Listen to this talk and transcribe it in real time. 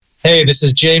Hey, this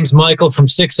is James Michael from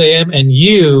 6 a.m. and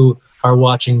you are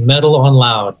watching Metal on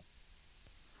Loud.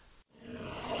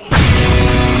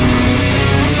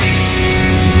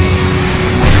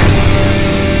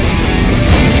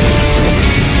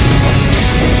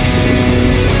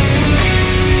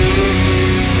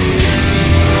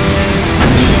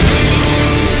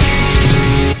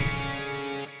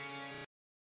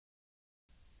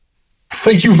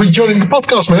 Thank you for joining the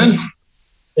podcast, man.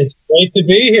 It's great to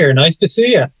be here. Nice to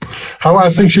see you. How are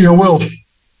things in your world?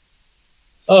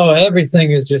 Oh,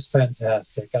 everything is just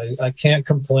fantastic. I can't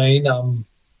complain.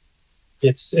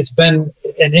 It's been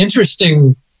an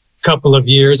interesting couple of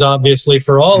years, obviously,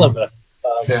 for all of it.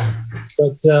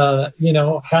 But,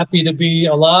 happy to be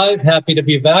alive, happy to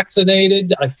be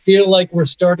vaccinated. I feel like we're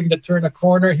starting to turn a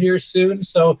corner here soon,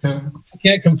 so I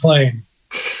can't complain.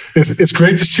 It's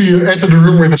great to see you enter the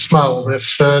room with a smile.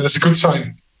 That's a good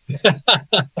sign.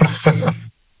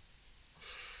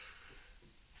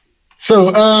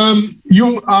 So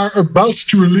you are about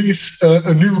to release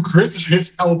a new Greatest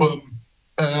Hits album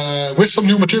with some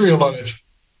new material on it.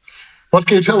 What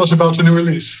can you tell us about the new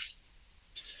release?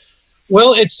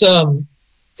 Well, it's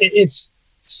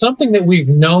something that we've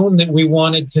known that we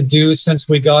wanted to do since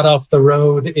we got off the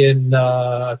road in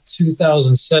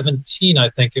 2017,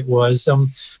 I think it was.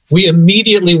 We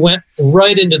immediately went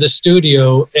right into the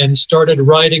studio and started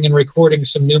writing and recording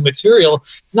some new material,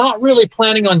 not really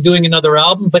planning on doing another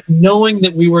album, but knowing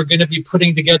that we were going to be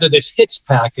putting together this hits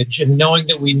package and knowing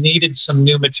that we needed some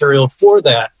new material for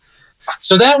that.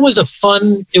 So that was a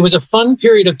fun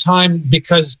period of time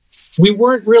because we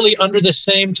weren't really under the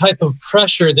same type of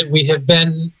pressure that we have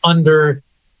been under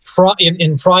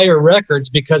in prior records,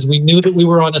 because we knew that we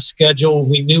were on a schedule.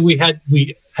 We knew we had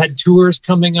tours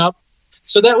coming up.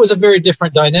 So that was a very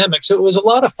different dynamic. So it was a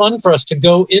lot of fun for us to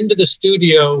go into the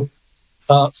studio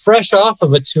fresh off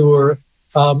of a tour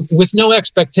with no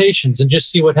expectations and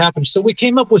just see what happened. So we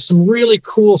came up with some really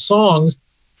cool songs.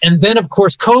 And then, of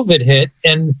course, COVID hit,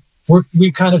 and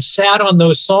we kind of sat on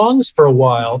those songs for a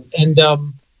while. And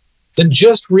then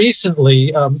just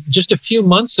recently, just a few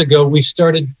months ago, we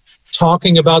started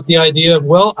talking about the idea of,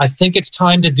 well, I think it's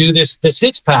time to do this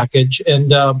hits package.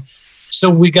 And so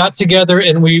we got together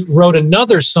and we wrote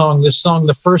another song,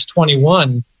 The First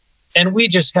 21. And we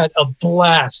just had a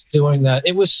blast doing that.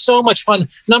 It was so much fun.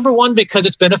 Number one, because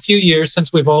it's been a few years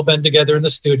since we've all been together in the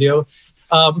studio.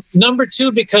 Number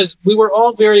two, because we were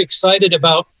all very excited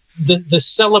about the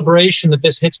celebration that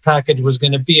this hits package was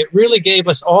going to be. It really gave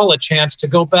us all a chance to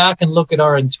go back and look at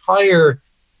our entire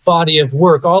body of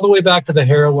work, all the way back to the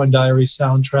Heroin Diaries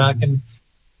soundtrack,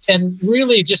 and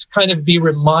really just kind of be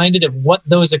reminded of what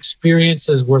those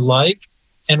experiences were like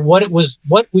and what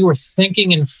we were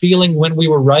thinking and feeling when we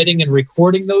were writing and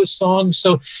recording those songs.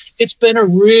 So it's been a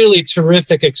really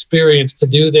terrific experience to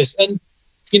do this. And,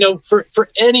 for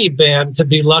any band to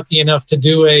be lucky enough to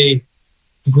do a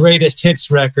greatest hits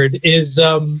record is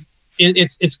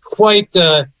it's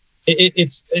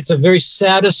a very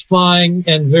satisfying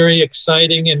and very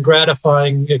exciting and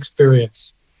gratifying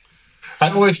experience. I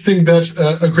always think that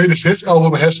a greatest hits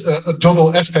album has a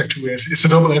double aspect to it. It's a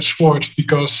double-edged sword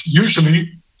because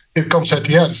usually it comes at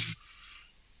the end.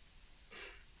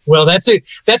 Well, that's a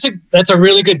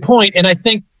really good point. And I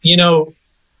think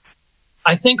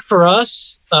for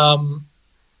us,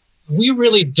 we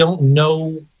really don't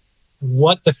know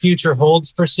what the future holds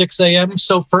for 6 a.m.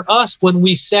 So for us, when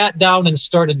we sat down and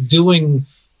started doing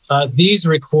these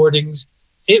recordings,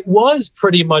 it was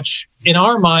pretty much in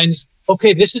our minds,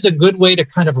 okay, this is a good way to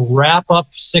kind of wrap up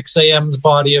 6 a.m.'s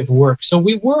body of work. So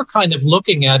we were kind of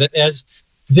looking at it as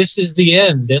this is the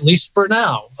end, at least for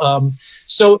now.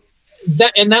 So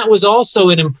that was also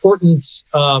an important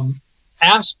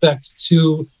aspect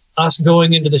to us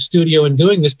going into the studio and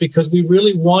doing this, because we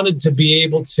really wanted to be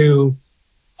able to,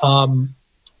 for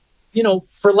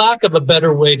lack of a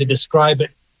better way to describe it,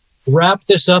 wrap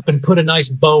this up and put a nice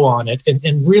bow on it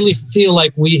and really feel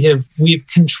like we've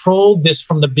controlled this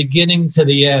from the beginning to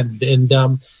the end. And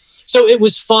so it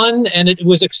was fun and it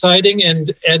was exciting.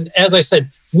 And as I said,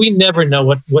 we never know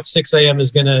what 6 a.m.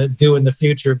 is going to do in the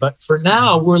future. But for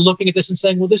now, we're looking at this and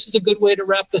saying, well, this is a good way to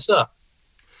wrap this up.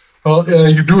 Well,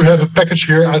 you do have a package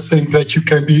here, I think, that you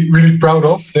can be really proud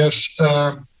of. There's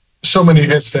so many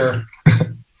hits there.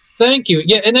 Thank you.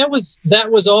 Yeah, and that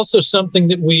was also something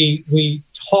that we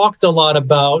talked a lot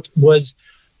about, was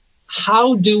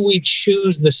how do we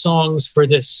choose the songs for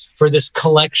this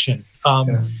collection?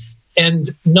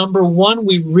 And number one,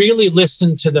 we really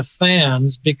listened to the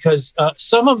fans, because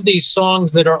some of these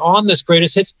songs that are on this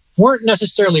greatest hits weren't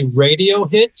necessarily radio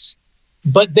hits,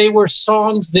 but they were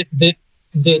songs that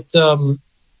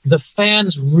the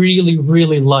fans really,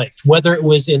 really liked, whether it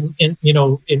was in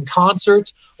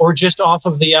concert or just off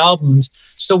of the albums.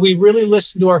 So we really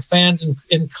listened to our fans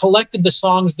and collected the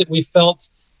songs that we felt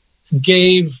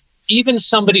gave even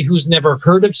somebody who's never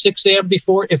heard of 6 a.m.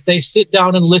 before, if they sit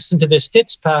down and listen to this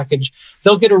hits package,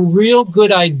 they'll get a real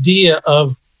good idea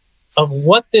of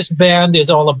what this band is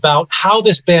all about, how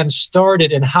this band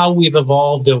started, and how we've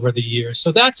evolved over the years.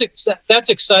 So that's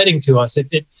exciting to us.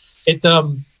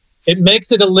 It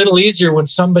makes it a little easier when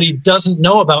somebody doesn't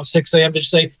know about 6 a.m. to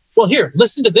just say, well, here,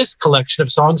 listen to this collection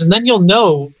of songs, and then you'll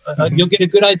know, you'll get a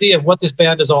good idea of what this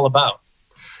band is all about.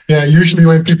 Yeah, usually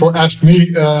when people ask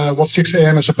me what 6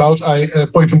 a.m. is about, I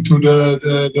point them to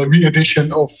the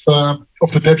re-edition of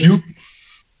the debut.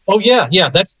 Oh yeah,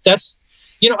 that's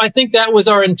I think that was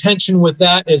our intention with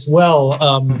that as well.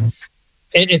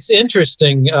 And it's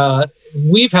interesting.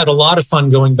 We've had a lot of fun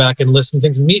going back and listening to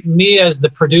things. Me as the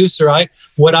producer,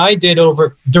 what I did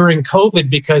during COVID,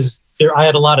 because I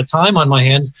had a lot of time on my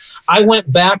hands, I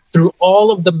went back through all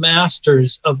of the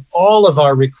masters of all of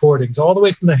our recordings, all the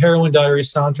way from the Heroin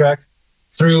Diaries soundtrack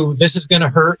through This Is Gonna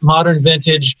Hurt, Modern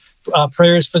Vintage,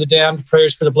 Prayers for the Damned,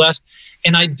 Prayers for the Blessed.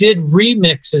 And I did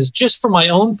remixes just for my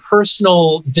own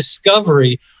personal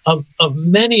discovery of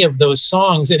many of those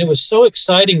songs. And it was so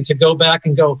exciting to go back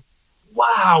and go,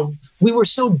 wow, we were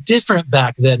so different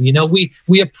back then.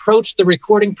 We approached the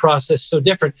recording process so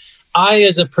different. I,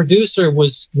 as a producer,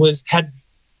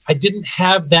 I didn't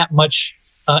have that much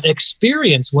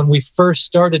experience when we first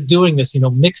started doing this,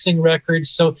 mixing records.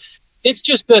 So it's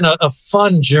just been a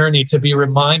fun journey to be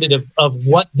reminded of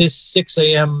what this 6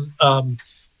 a.m.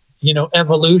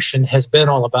 Evolution has been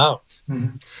all about.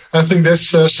 Mm-hmm. I think that's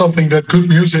something that good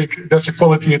music, that's a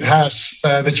quality it has,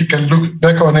 that you can look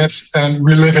back on it and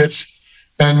relive it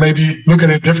and maybe look at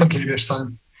it differently this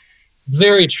time.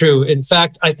 Very true. In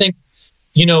fact, I think,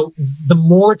 the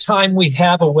more time we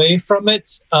have away from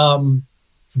it,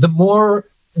 the more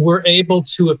we're able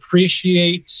to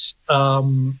appreciate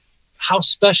how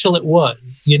special it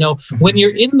was. When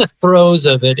you're in the throes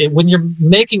of it, when you're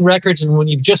making records and when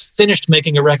you've just finished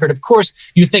making a record, of course,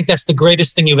 you think that's the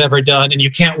greatest thing you've ever done and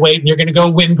you can't wait and you're going to go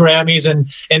win Grammys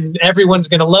and everyone's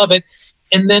going to love it.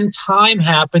 And then time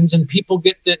happens and people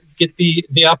get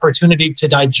the opportunity to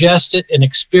digest it and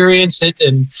experience it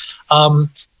and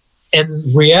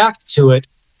react to it.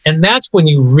 And that's when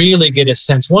you really get a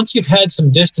sense, once you've had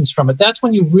some distance from it, that's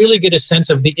when you really get a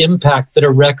sense of the impact that a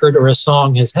record or a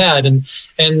song has had. And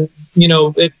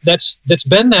that's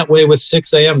been that way with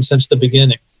 6 a.m. since the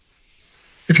beginning.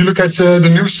 If you look at the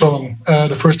new song,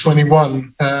 the first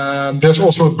 21, there's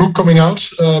also a book coming out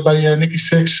by Nikki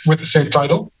Sixx with the same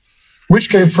title. Which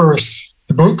came first,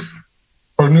 the book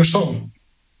or the new song?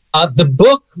 The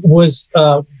book was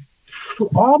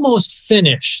almost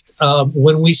finished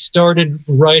when we started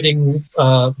writing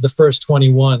the first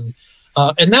 21.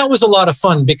 And that was a lot of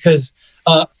fun because,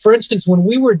 for instance, when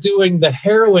we were doing the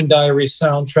Heroin Diaries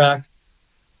soundtrack,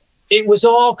 it was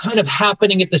all kind of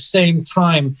happening at the same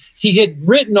time. He had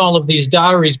written all of these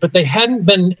diaries, but they hadn't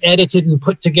been edited and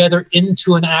put together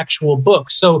into an actual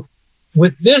book. So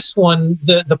with this one,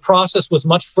 the process was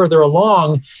much further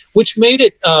along, which made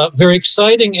it very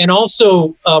exciting and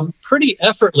also pretty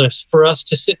effortless for us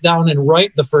to sit down and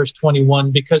write the first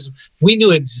 21 because we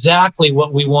knew exactly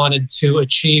what we wanted to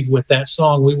achieve with that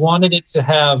song. We wanted it to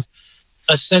have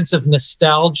a sense of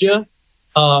nostalgia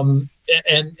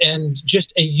and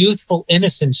just a youthful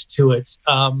innocence to it.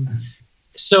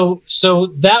 So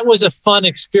that was a fun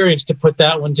experience to put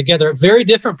that one together. A very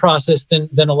different process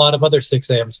than a lot of other 6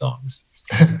 a.m. songs.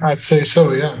 I'd say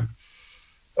so, yeah.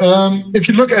 If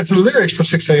you look at the lyrics for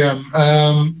 6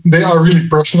 a.m., they are really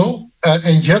personal,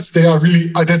 and yet they are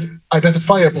really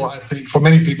identifiable, I think, for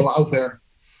many people out there.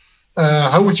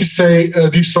 How would you say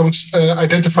these songs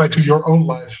identify to your own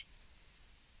life?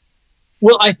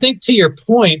 Well, I think to your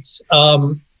point,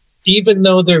 even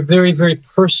though they're very, very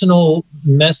personal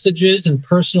messages and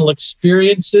personal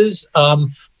experiences,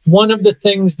 one of the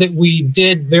things that we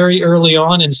did very early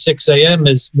on in 6 a.m.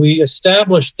 is we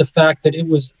established the fact that it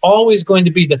was always going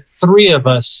to be the three of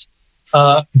us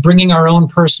bringing our own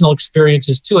personal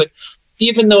experiences to it.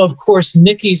 Even though, of course,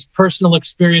 Nikki's personal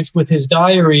experience with his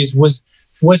diaries was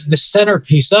the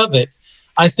centerpiece of it.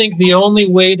 I think the only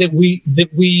way that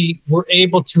we were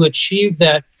able to achieve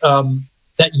that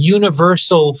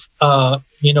universal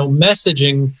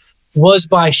messaging was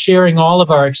by sharing all of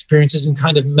our experiences and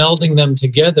kind of melding them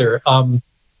together.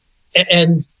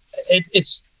 And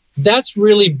that's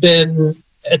really been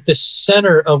at the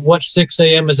center of what 6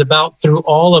 a.m. is about through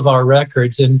all of our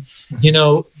records. And,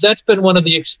 that's been one of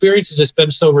the experiences that's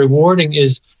been so rewarding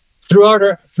is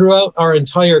throughout our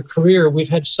entire career, we've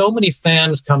had so many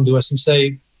fans come to us and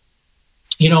say,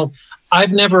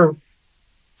 I've never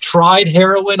tried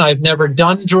heroin, I've never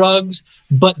done drugs,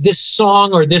 but this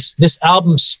song or this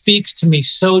album speaks to me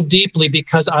so deeply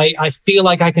because I feel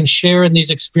like I can share in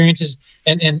these experiences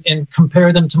and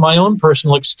compare them to my own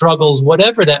personal struggles,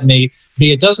 whatever that may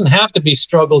be. It doesn't have to be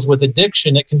struggles with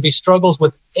addiction. It can be struggles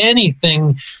with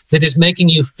anything that is making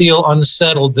you feel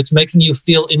unsettled, that's making you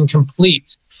feel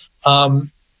incomplete.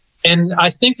 And I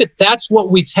think that's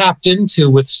what we tapped into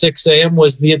with 6 a.m.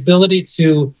 was the ability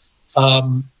to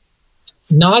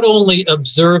not only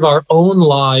observe our own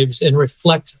lives and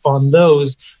reflect on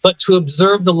those, but to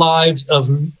observe the lives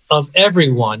of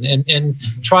everyone and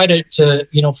try to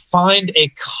find a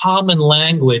common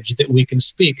language that we can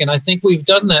speak. And I think we've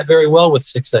done that very well with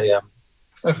 6 a.m.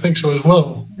 I think so as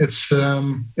well. It's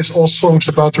all songs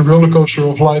about the roller coaster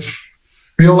of life.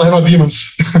 We all have our demons.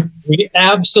 We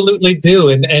absolutely do.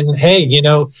 And hey,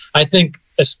 I think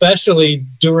especially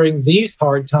during these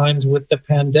hard times with the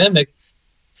pandemic,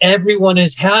 everyone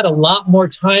has had a lot more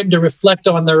time to reflect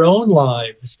on their own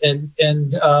lives. And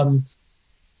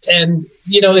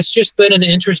it's just been an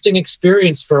interesting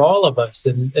experience for all of us.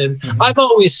 And I've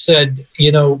always said,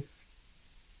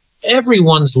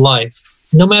 everyone's life,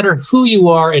 no matter who you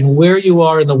are and where you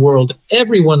are in the world,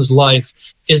 everyone's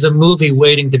life is a movie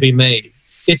waiting to be made.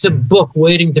 It's a book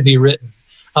waiting to be written.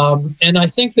 And I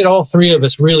think that all three of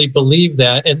us really believe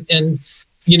that. And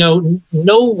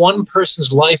no one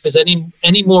person's life is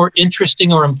any more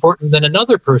interesting or important than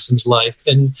another person's life.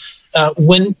 And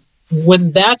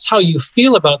when that's how you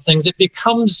feel about things, it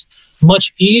becomes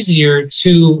much easier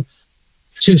to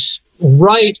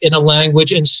write in a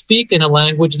language and speak in a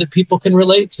language that people can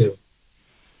relate to.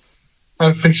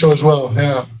 I think so as well,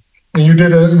 yeah. And you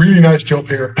did a really nice job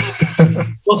here.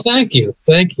 Well, thank you.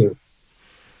 Thank you.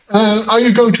 Are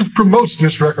you going to promote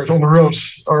this record on the road,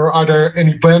 or are there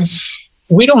any plans?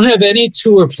 We don't have any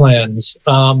tour plans.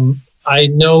 I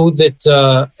know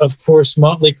that, of course,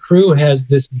 Motley Crue has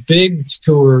this big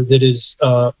tour that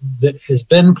has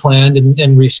been planned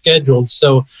and rescheduled.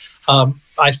 So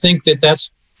I think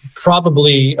that's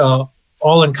probably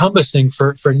all-encompassing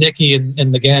for Nicky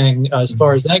and the gang as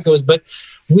far as that goes. But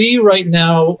we right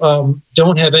now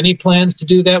don't have any plans to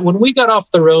do that. When we got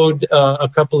off the road a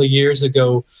couple of years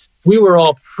ago, we were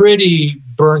all pretty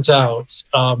burnt out.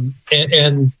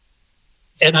 And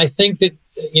I think that,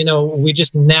 we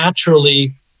just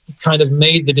naturally kind of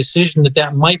made the decision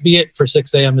that might be it for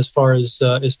 6 a.m. as far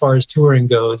as touring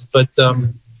goes. But,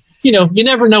 you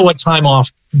never know what time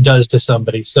off does to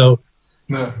somebody. So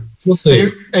no. We'll see.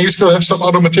 And you still have some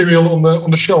other material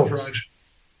on the shelf, right?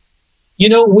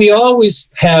 We always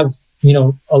have,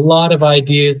 a lot of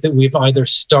ideas that we've either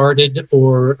started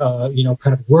or,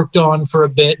 kind of worked on for a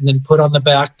bit and then put on the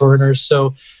back burners.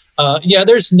 So,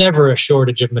 there's never a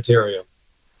shortage of material.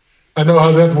 I know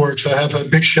how that works. I have a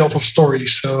big shelf of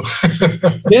stories. So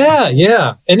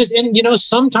yeah. And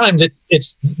sometimes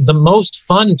it's the most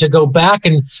fun to go back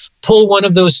and pull one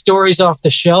of those stories off the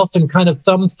shelf and kind of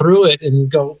thumb through it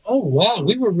and go, oh wow,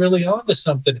 we were really onto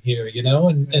something here,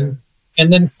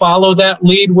 and then follow that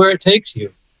lead where it takes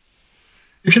you.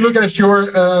 If you look at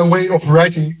your way of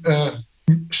writing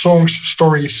songs,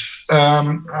 stories,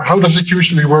 how does it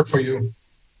usually work for you?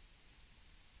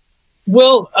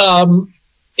 Well,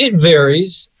 it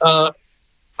varies. I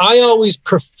always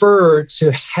prefer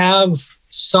to have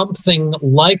something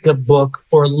like a book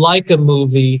or like a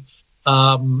movie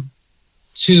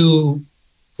to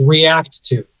react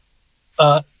to.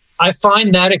 I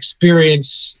find that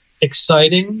experience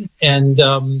exciting and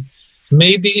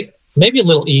maybe a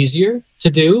little easier to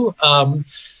do.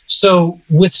 So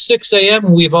with 6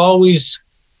 a.m., we've always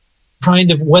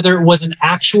kind of, whether it was an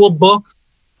actual book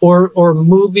or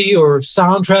movie or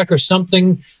soundtrack or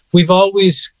something, we've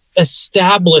always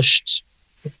established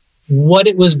what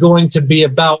it was going to be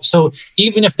about. So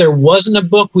even if there wasn't a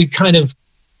book, we'd kind of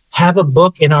have a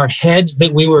book in our heads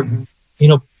that we were,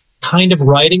 kind of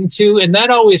writing to, and that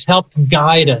always helped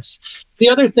guide us. The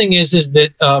other thing is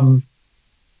that,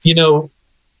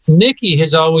 Nicky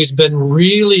has always been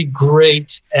really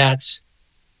great at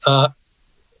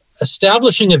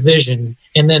establishing a vision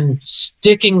and then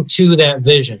sticking to that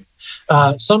vision.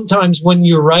 Sometimes when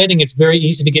you're writing, it's very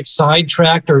easy to get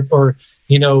sidetracked or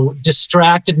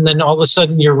distracted. And then all of a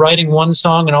sudden you're writing one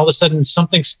song and all of a sudden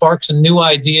something sparks a new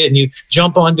idea and you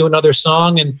jump onto another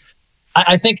song. And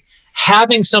I think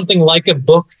having something like a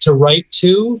book to write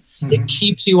to, it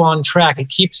keeps you on track. It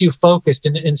keeps you focused.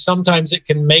 And sometimes it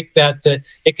can make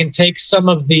it can take some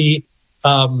of the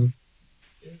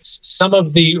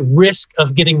risk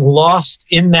of getting lost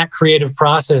in that creative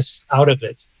process out of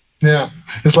it. Yeah,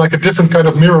 it's like a different kind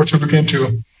of mirror to look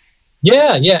into.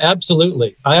 Yeah,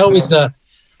 absolutely. I always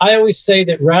say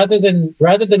that rather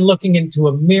than looking into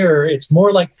a mirror, it's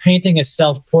more like painting a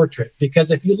self-portrait.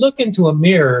 Because if you look into a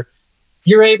mirror,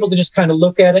 you're able to just kind of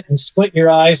look at it and squint your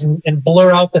eyes and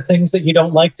blur out the things that you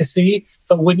don't like to see.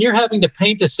 But when you're having to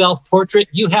paint a self-portrait,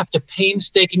 you have to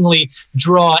painstakingly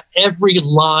draw every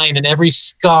line and every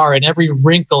scar and every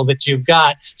wrinkle that you've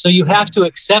got. So you have to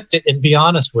accept it and be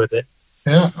honest with it.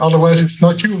 Yeah, otherwise it's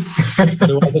not you.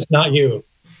 Otherwise it's not you.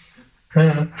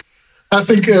 I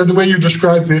think the way you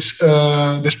describe this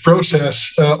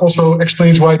process also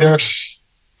explains why there's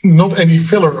not any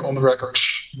filler on the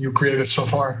records you created so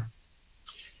far.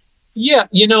 Yeah,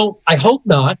 I hope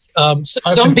not.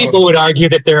 Some people would argue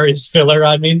that there is filler.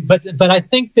 I mean, but I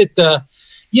think that,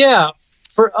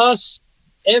 for us,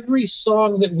 every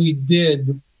song that we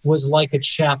did was like a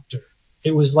chapter.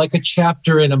 It was like a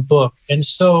chapter in a book. And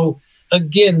so,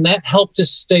 again, that helped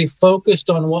us stay focused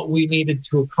on what we needed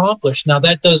to accomplish. Now,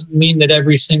 that doesn't mean that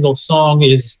every single song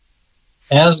is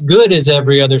as good as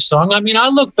every other song. I mean, I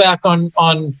look back on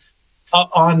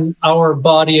our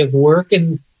body of work,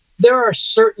 and there are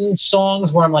certain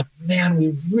songs where I'm like, man,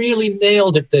 we really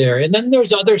nailed it there. And then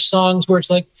there's other songs where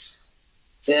it's like,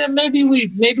 maybe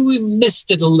we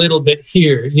missed it a little bit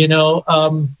here.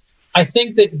 I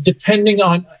think that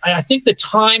I think the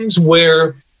times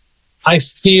where I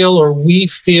feel or we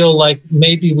feel like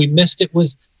maybe we missed it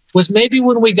was maybe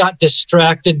when we got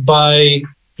distracted by,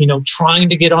 trying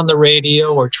to get on the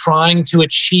radio or trying to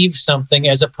achieve something,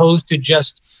 as opposed to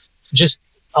just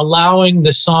allowing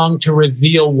the song to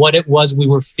reveal what it was we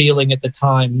were feeling at the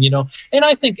time, And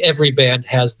I think every band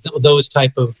has those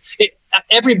type of...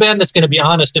 Every band that's going to be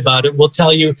honest about it will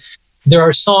tell you there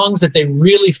are songs that they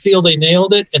really feel they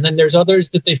nailed it, and then there's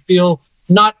others that they feel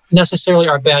not necessarily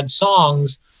are bad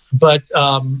songs, but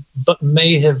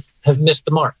may have missed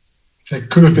the mark. They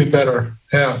could have been better.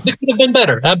 Yeah, they could have been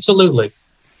better. Absolutely.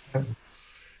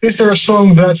 Is there a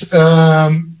song that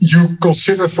you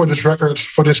consider for this record,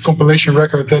 for this compilation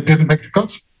record, that didn't make the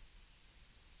cut?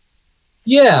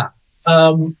 Yeah,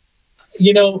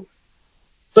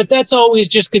 but that's always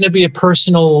just going to be a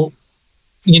personal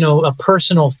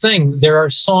thing. There are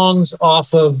songs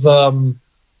off of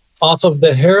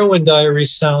the Heroin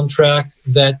Diaries soundtrack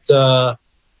that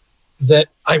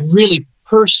I really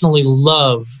personally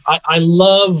love. I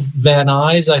love Van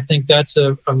Nuys. I think that's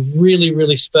a really,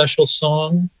 really special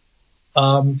song.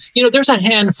 There's a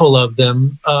handful of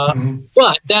them.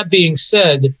 But that being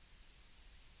said,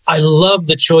 I love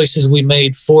the choices we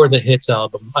made for the Hits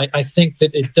album. I think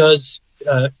that it does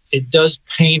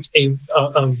paint a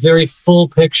very full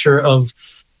picture of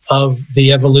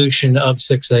the evolution of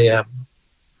 6 a.m.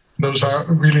 Those are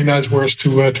really nice words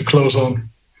to close on.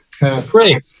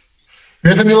 Great. Do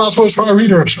you have any last words for our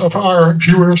readers, of our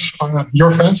viewers,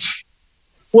 your fans?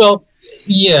 Well,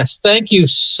 yes. Thank you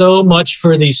so much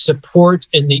for the support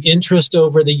and the interest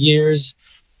over the years.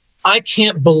 I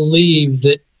can't believe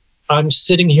that I'm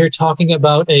sitting here talking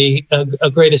about a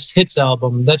greatest hits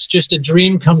album. That's just a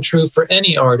dream come true for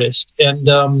any artist. And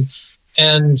that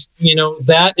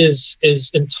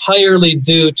is entirely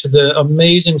due to the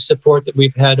amazing support that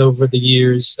we've had over the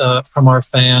years from our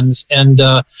fans, and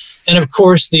of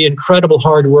course the incredible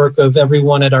hard work of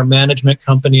everyone at our management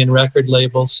company and record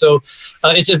label. So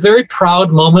it's a very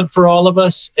proud moment for all of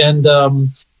us, and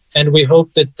we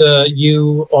hope that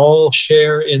you all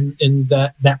share in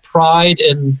that pride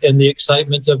and the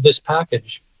excitement of this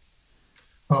package.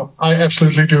 Well, I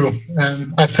absolutely do.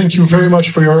 And I thank you very much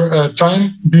for your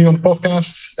time being on the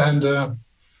podcast, and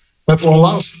Metal on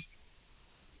Loud.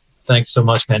 Thanks so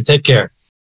much, man. Take care.